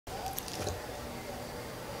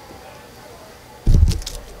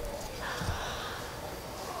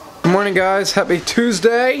Morning guys, happy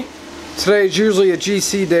Tuesday. Today is usually a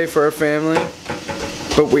GC day for our family,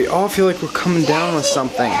 but we all feel like we're coming down with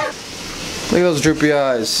something. Look at those droopy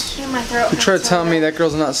eyes. My throat You try to tell me that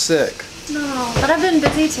girl's not sick. No, but I've been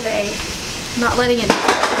busy today. Not letting it.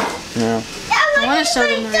 Yeah. I want to show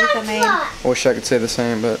them the wreath I made. I wish I could say the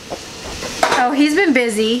same, but... Oh, he's been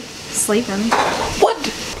busy. Sleeping.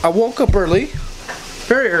 What? I woke up early.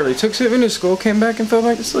 Very early. Took Symphony to school, came back and fell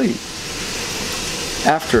back to sleep.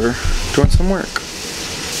 After doing some work.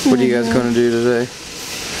 What are you guys going to do today?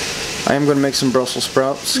 I am going to make some Brussels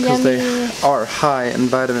sprouts because they are high in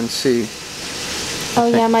vitamin C. Oh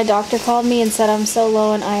yeah, my doctor called me and said I'm so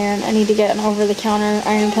low in iron. I need to get an over-the-counter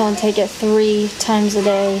iron pill and take it 3 times a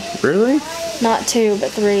day. Really? Not 2, but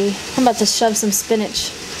 3. I'm about to shove some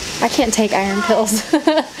spinach. I can't take iron pills.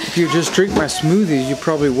 If you just drink my smoothies, you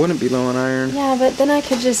probably wouldn't be low in iron. Yeah, but then I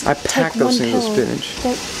could just pack those things with spinach.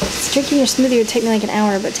 But drinking your smoothie would take me like an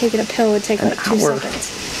hour, but taking a pill would take like 2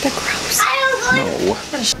 seconds. They're gross.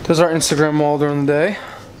 No. There's our Instagram wall during the day.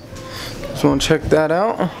 Just want to check that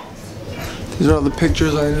out. These are all the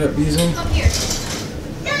pictures I ended up using.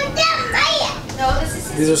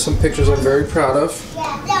 These are some pictures I'm very proud of.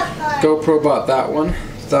 GoPro bought that one,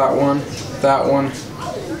 that one, that one,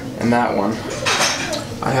 and that one.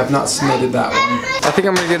 I have not submitted that one. I think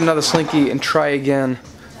I'm gonna get another slinky and try again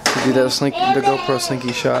to do that the GoPro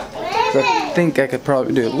slinky shot. I think I could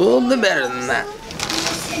probably do a little bit better than that.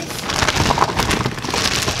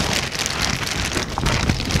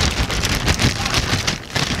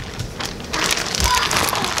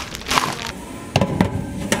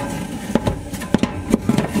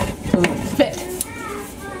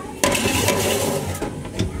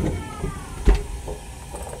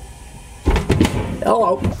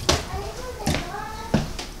 Hello.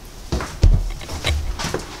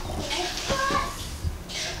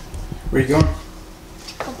 Where are you going?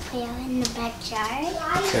 Go play out in the backyard.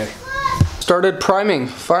 Okay. Started priming,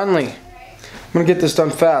 finally. I'm gonna get this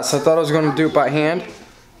done fast. I thought I was gonna do it by hand.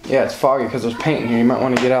 Yeah, it's foggy because there's paint in here. You might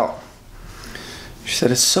want to get out. She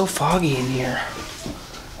said it's so foggy in here.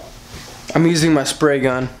 I'm using my spray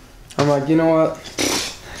gun. I'm like, you know what?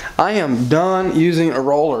 I am done using a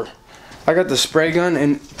roller. I got the spray gun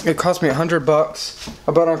and it cost me $100.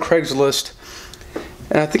 I bought it on Craigslist.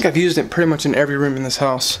 And I think I've used it pretty much in every room in this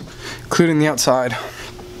house, including the outside.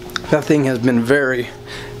 That thing has been very,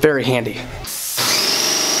 very handy.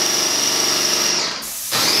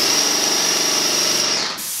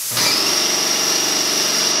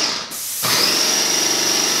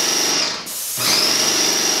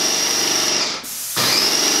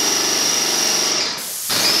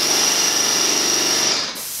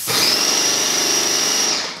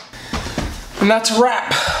 And that's a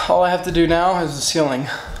wrap. All I have to do now is the ceiling.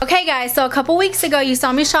 Okay guys, so a couple weeks ago you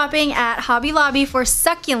saw me shopping at Hobby Lobby for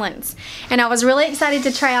succulents. And I was really excited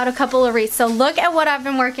to try out a couple of wreaths. So look at what I've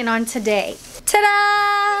been working on today.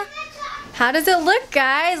 Ta-da! How does it look,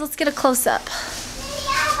 guys? Let's get a close-up.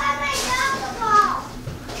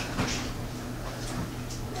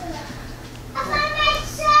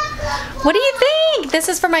 What do you think? This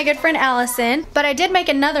is for my good friend Allison, but I did make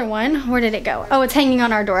another one. Where did it go? Oh, it's hanging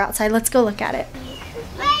on our door outside. Let's go look at it.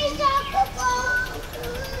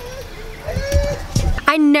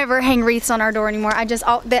 I never hang wreaths on our door anymore.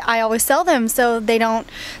 I always sell them so they don't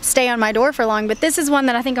stay on my door for long. But this is one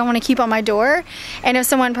that I think I want to keep on my door. And if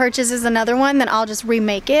someone purchases another one, then I'll just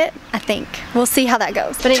remake it, I think. We'll see how that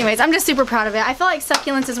goes. But anyways, I'm just super proud of it. I feel like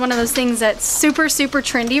succulents is one of those things that's super, super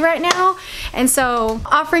trendy right now. And so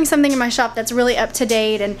offering something in my shop that's really up to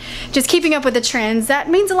date and just keeping up with the trends, that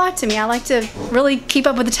means a lot to me. I like to really keep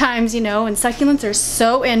up with the times, you know, and succulents are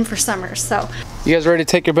so in for summer, so. You guys ready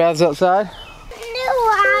to take your baths outside?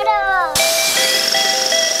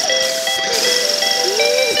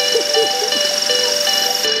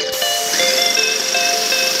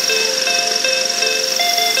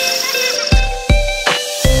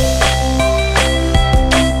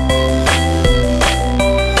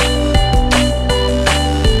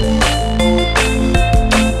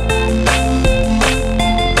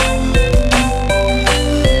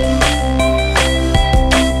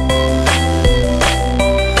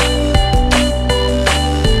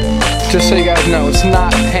 Just so you guys know, it's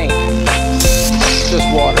not paint, it's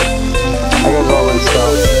just water. That goes all in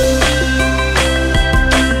stuff.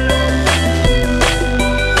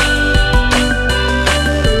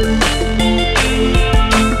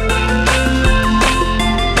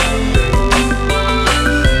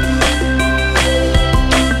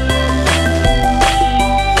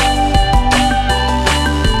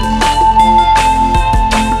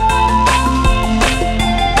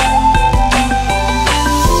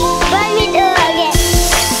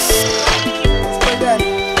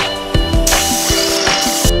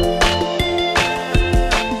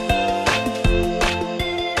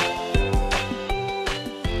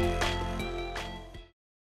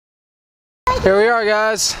 Here we are,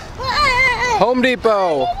 guys. Home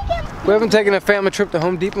Depot. We haven't taken a family trip to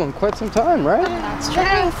Home Depot in quite some time, right? That's true.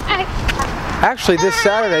 Actually, this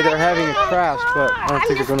Saturday they're having a craft, but I don't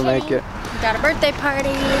think we're gonna make it. We got a birthday party.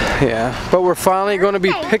 Yeah, but we're finally gonna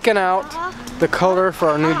be picking out the color for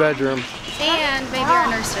our new bedroom. And maybe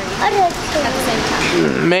our nursery at the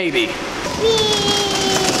same time. Maybe.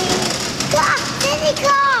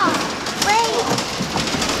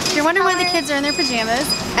 If you're wondering why the kids are in their pajamas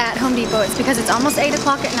at Home Depot, it's because it's almost 8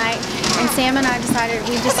 o'clock at night and Sam and I decided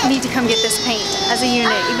we just need to come get this paint as a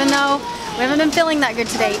unit, even though we haven't been feeling that good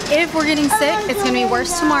today. If we're getting sick, it's going to be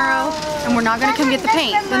worse tomorrow and we're not going to come get the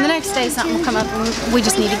paint. Then the next day something will come up and we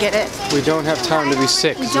just need to get it. We don't have time to be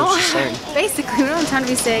sick. We don't. Basically, we don't have time to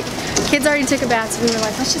be sick. Kids already took a bath, so we were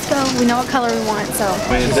like, let's just go. We know what color we want, so.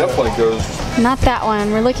 I mean, it definitely goes. Not that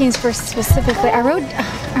one. We're looking for specifically.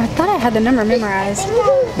 I thought I had the number memorized.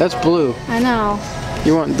 That's blue. I know.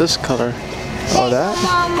 You want this color. Oh, that?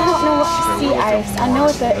 I don't know what sea ice. I know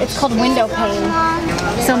it's called window pane.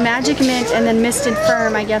 So magic mint and then misted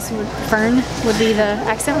fern, I guess fern would be the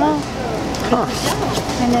accent wall. Huh.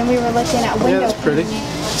 And then we were looking at window Yeah, that's pretty. pane.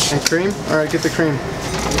 And cream? Alright, get the cream.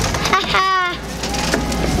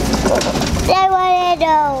 They're one of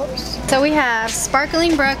those. So we have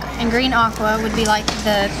sparkling brook and green aqua would be like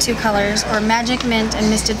the two colors, or magic mint and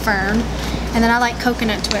misted fern. And then I like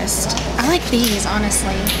coconut twist. I like these,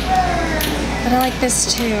 honestly. But I like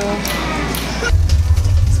this too.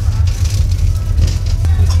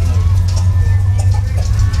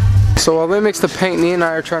 So while they mix the paint, Nia and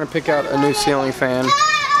I are trying to pick out a new ceiling fan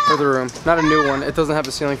for the room. Not a new one, it doesn't have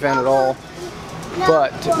a ceiling fan at all.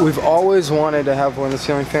 But we've always wanted to have one of the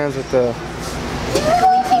ceiling fans with the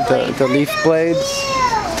leaf blades.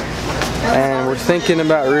 And we're thinking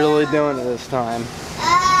about really doing it this time.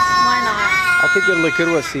 Why not? I think it'd look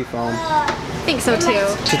good with seafoam. I think so too.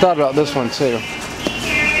 She thought about this one too.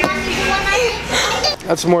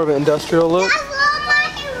 That's more of an industrial look.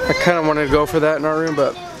 I kind of wanted to go for that in our room,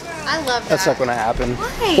 but I love that. that's not going to happen.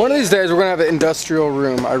 Why? One of these days we're going to have an industrial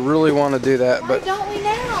room. I really want to do that, but Why don't we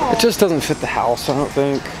now? it just doesn't fit the house, I don't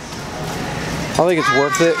think. I think it's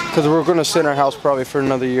worth it because we're going to sit in our house probably for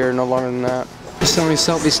another year, no longer than that. There's so many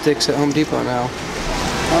selfie sticks at Home Depot now.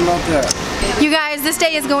 How about that? You guys, this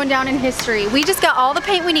day is going down in history. We just got all the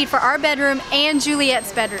paint we need for our bedroom and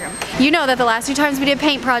Juliet's bedroom. You know that the last 2 times we did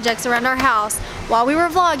paint projects around our house, while we were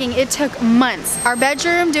vlogging, it took months. Our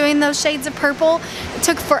bedroom, doing those shades of purple, it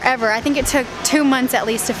took forever. I think it took 2 months at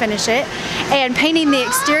least to finish it. And painting the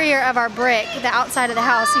exterior of our brick, the outside of the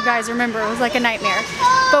house, you guys remember, it was like a nightmare.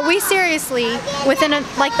 But we seriously, within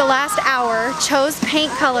like the last hour, chose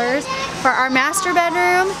paint colors for our master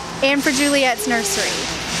bedroom and for Juliet's nursery.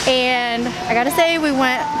 And I gotta say, we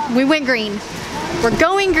went green. We're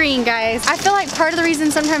going green, guys. I feel like part of the reason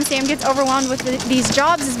sometimes Sam gets overwhelmed with these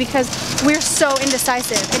jobs is because we're so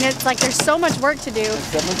indecisive. And it's like there's so much work to do.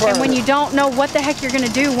 And when you don't know what the heck you're gonna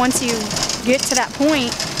do once you get to that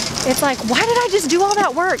point, it's like, why did I just do all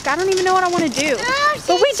that work? I don't even know what I want to do.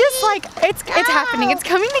 But we just like, it's happening. It's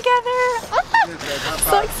coming together.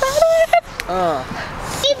 So excited.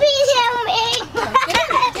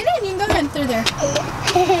 Get in, you can go in through there.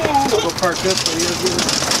 I'll go park this way.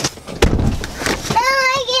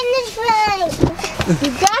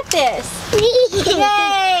 You got this.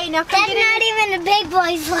 Yay! Now come That's not even a big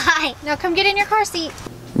boy slide. Now come get in your car seat.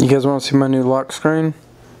 You guys want to see my new lock screen?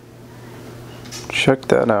 Check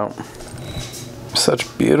that out.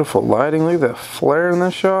 Such beautiful lighting. Look at that flare in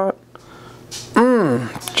this shot.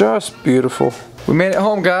 Just beautiful. We made it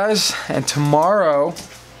home, guys, and tomorrow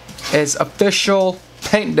is official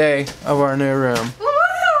paint day of our new room.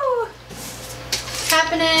 Woo!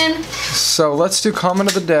 Happening. So let's do comment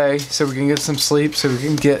of the day so we can get some sleep so we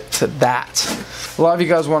can get to that. A lot of you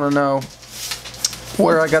guys want to know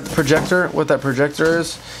where I got the projector, what that projector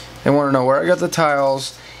is. They want to know where I got the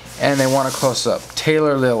tiles, and they want a close-up.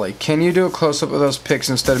 Taylor Lily, can you do a close-up of those pics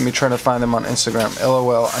instead of me trying to find them on Instagram?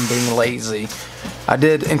 LOL, I'm being lazy. I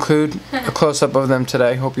did include a close-up of them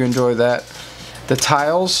today. Hope you enjoyed that. The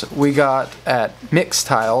tiles we got at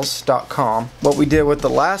mixtiles.com. What we did with the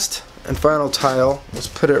last and final tile was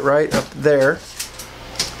put it right up there.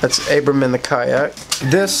 That's Abram in the kayak.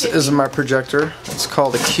 This is my projector. It's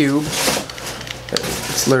called a cube.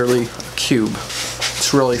 It's literally a cube.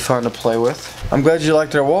 It's really fun to play with. I'm glad you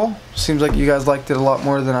liked our wall. Seems like you guys liked it a lot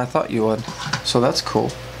more than I thought you would. So that's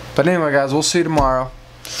cool. But anyway, guys, we'll see you tomorrow.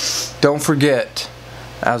 Don't forget,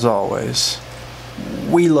 as always,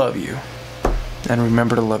 we love you. And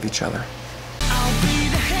remember to love each other.